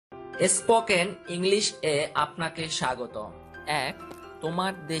Spoken English এ আপনাকে স্বাগত। এক,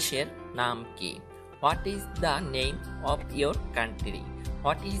 তোমার দেশের নাম কি? What is the name of your country?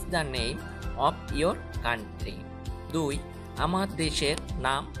 What is the name of your country? দুই, আমার দেশের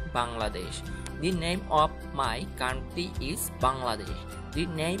নাম Bangladesh. The name of my country is Bangladesh. The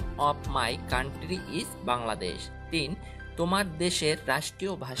name of my country is Bangladesh. তিন, তোমার দেশের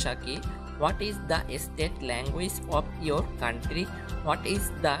রাষ্ট্রীয় ভাষা কি? What is the state language of your country? What is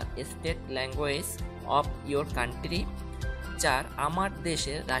the state language of your country? চার, আমার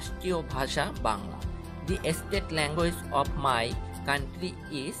দেশের রাষ্ট্রীয় ভাষা Bangla. The state language of my country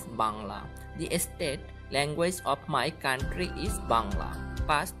is Bangla. The state language of my country is Bangla.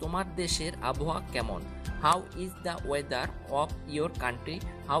 পাঁচ, তোমার দেশের আবহাওয়া কেমন? How is the weather of your country?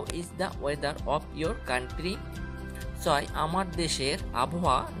 How is the weather of your country? ছয়, আমার দেশের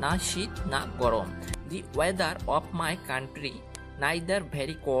আবহাওয়া না শীত না গরম। The weather of my country neither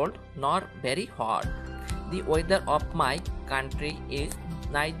very cold নর very hot. The weather of my country is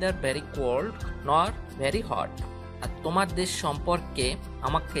neither very cold নর ভেরি হট। আর তোমার দেশ সম্পর্কে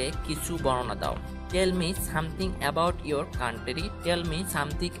আমাকে কিছু বর্ণনা দাও। Tell me something about your country. Tell me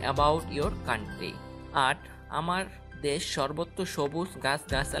something about your country. আট, আমার দেশ সর্বত্র সবুজ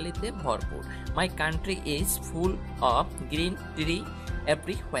গাছগাছালিতে ভরপুর। My country is full of green tree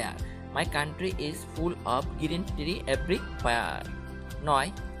everywhere. My country is full of green tree everywhere. নয়,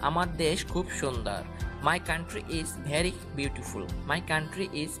 আমার দেশ খুব সুন্দর। My country is very beautiful. My country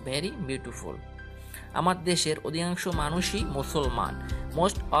is very beautiful. আমার দেশের অধিকাংশ মানুষই মুসলমান।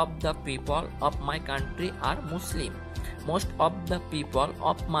 Most of the people of my country R Muslim. Most of the people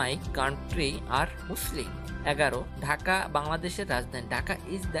of my country আর মুসলিম। 11, ঢাকা বাংলাদেশের রাজধানী। Dhaka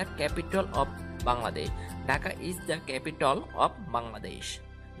is the capital of Bangladesh. Dhaka is the capital of Bangladesh.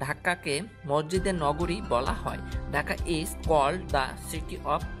 ঢাকাকে মসজিদের নগরী বলা হয়। Dhaka is called the city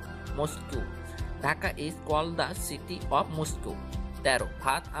of Moscow. Dhaka is called the city of Moscow. 13,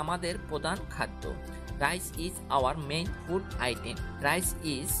 ভাত আমাদের প্রধান খাদ্য। Rice is our main food item. Rice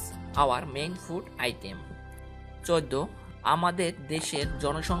is our main food item. 14, আমাদের দেশের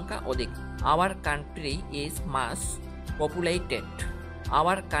জনসংখ্যা অধিক। Our country is mass populated.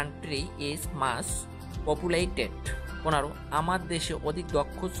 Our country is mass populated. 15, আমার দেশে অধিক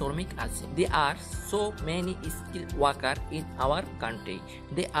দক্ষ শ্রমিক আছে। দে আর so many skill worker in our country.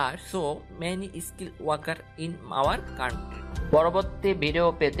 They R so many skill worker in our country. পরবর্তী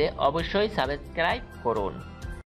ভিডিও পেতে অবশ্যই সাবস্ক্রাইব করুন।